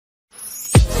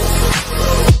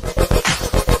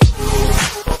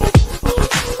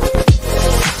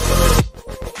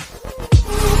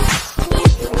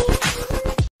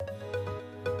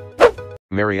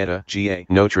Marietta, GA.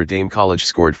 Notre Dame College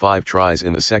scored 5 tries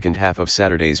in the second half of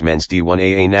Saturday's men's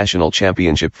D1AA National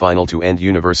Championship final to end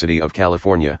University of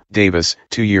California, Davis'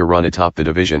 2-year run atop the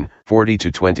division,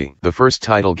 40-20. The first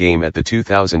title game at the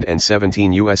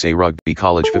 2017 USA Rugby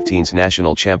College 15s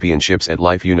National Championships at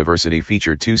Life University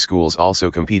featured 2 schools also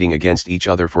competing against each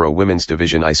other for a Women's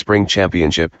Division I Spring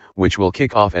Championship, which will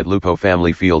kick off at Lupo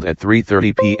Family Field at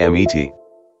 3:30 p.m. ET.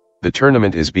 The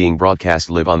tournament is being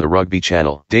broadcast live on the Rugby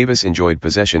channel. Davis enjoyed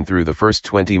possession through the first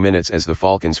 20 minutes as the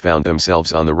Falcons found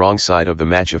themselves on the wrong side of the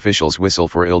match officials' whistle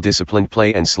for ill-disciplined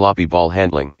play and sloppy ball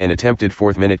handling. An attempted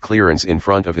 4th-minute clearance in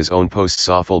front of his own post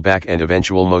saw fullback and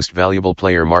eventual most valuable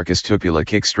player Marcus Tupula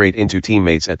kick straight into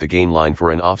teammates at the gain line for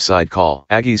an offside call.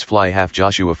 Aggies fly half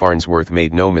Joshua Farnsworth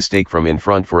made no mistake from in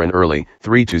front for an early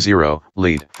 3-0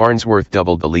 lead. Farnsworth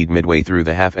doubled the lead midway through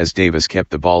the half as Davis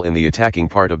kept the ball in the attacking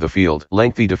part of the field.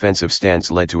 Lengthy defensive stance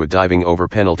led to a diving over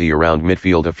penalty around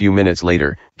midfield a few minutes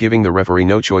later, giving the referee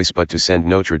no choice but to send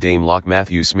Notre Dame lock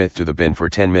Matthew Smith to the bin for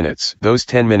 10 minutes. Those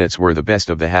 10 minutes were the best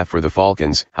of the half for the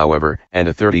Falcons, however, and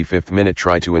a 35th-minute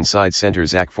try to inside center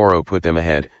Zach Foro put them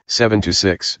ahead,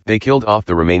 7-6. They killed off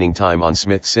the remaining time on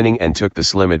Smith's inning and took the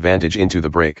slim advantage into the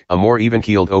break. A more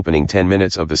even-keeled opening 10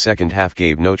 minutes of the second half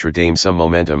gave Notre Dame some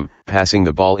momentum, passing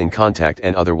the ball in contact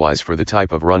and otherwise for the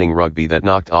type of running rugby that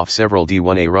knocked off several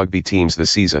D1A rugby teams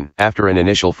this season. After an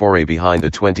initial foray behind the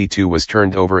 22 was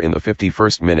turned over in the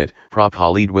 51st minute, prop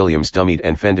Khalid Williams dummied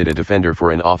and fended a defender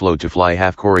for an offload to fly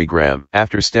half Corey Graham.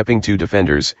 After stepping 2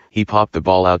 defenders, he popped the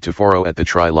ball out to Foro at the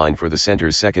try line for the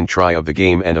center's second try of the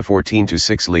game and a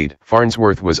 14-6 lead.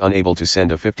 Farnsworth was unable to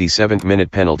send a 57th-minute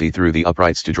penalty through the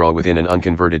uprights to draw within an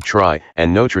unconverted try,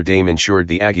 and Notre Dame ensured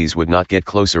the Aggies would not get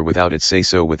closer without its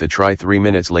say-so with a try 3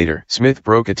 minutes later. Smith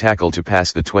broke a tackle to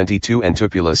pass the 22 and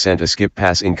Tupula sent a skip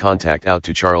pass in contact out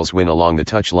to Charles Wynn along the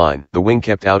touch line. The wing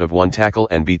kept out of one tackle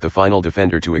and beat the final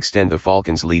defender to extend the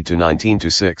Falcons' lead to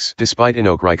 19-6. Despite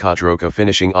Enoch Raikkotroka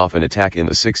finishing off an attack in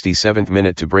the 67th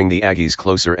minute to bring the Aggies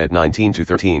closer at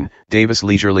 19-13, Davis'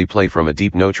 leisurely play from a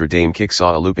deep Notre Dame kick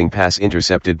saw a looping pass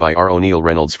intercepted by R. O'Neal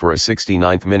Reynolds for a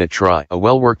 69th-minute try. A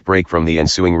well-worked break from the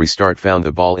ensuing restart found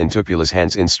the ball in Tupula's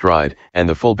hands in stride, and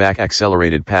the fullback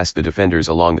accelerated past the defenders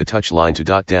along the touch line to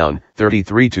dot down,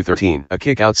 33-13. A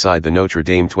kick outside the Notre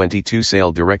Dame 22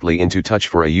 sailed directly into touch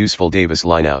for a useful Davis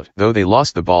lineout. Though they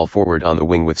lost the ball forward on the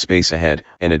wing with space ahead,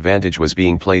 an advantage was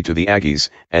being played to the Aggies,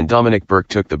 and Dominic Burke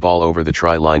took the ball over the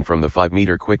try line from the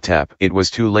 5-meter quick tap. It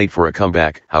was too late for a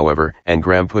comeback, however, and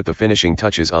Graham put the finishing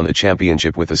touches on the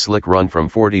championship with a slick run from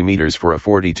 40 meters for a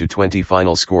 40-20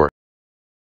 final score.